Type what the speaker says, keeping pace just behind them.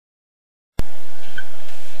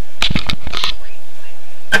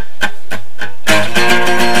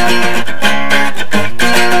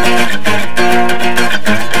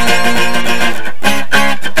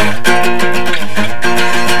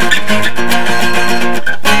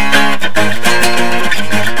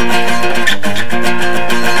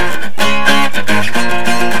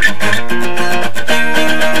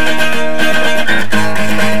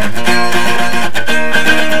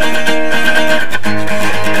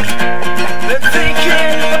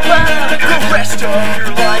rest of your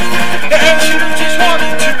life, and you just want to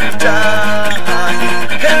die.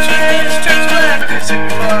 Emptiness turns black as your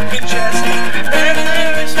fucking chest, and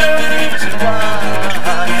there is no reason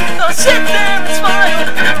why. I'll sit there and smile, you're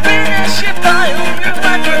in that shit pile, you're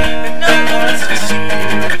leper, and no one wants to see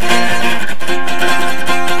you again.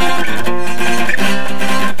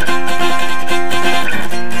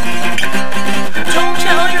 Don't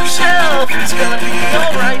tell yourself it's gonna be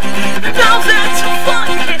alright. Now that's a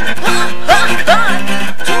fucking lie.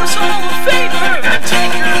 Do us all a favor and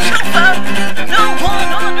take yourself out. No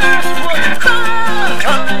one on earth would cry.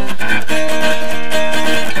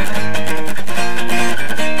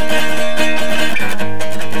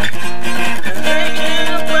 Thinking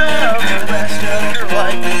about the rest of your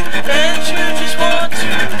life, and you just want to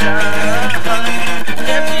die.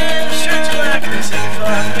 Emptiness turns blackness in your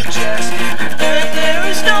fucking chest, and there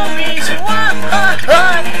is no reason why.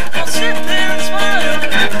 I'll sit there and smile,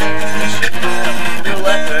 you're a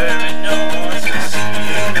leper and no one wants to see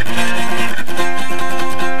you again.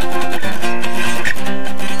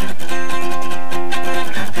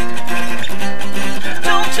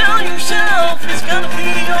 Don't tell yourself it's gonna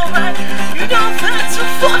be alright. You know that's a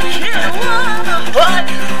fucking lie.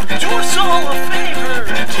 Do us all a favor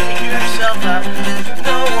and take yourself out.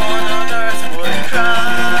 No one on earth would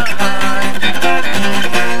cry.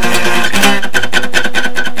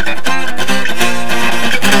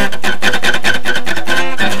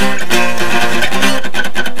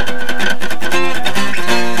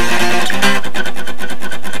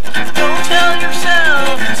 Don't tell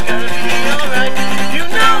yourself it's gonna be alright. You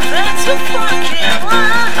know that's a fucking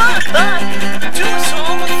lie. Do us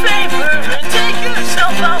all a favor and take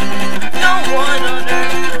yourself out. No one on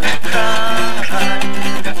earth would cry.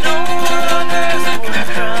 No one on earth would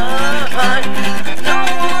cry. No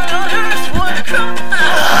one on earth would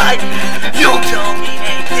cry. You tell me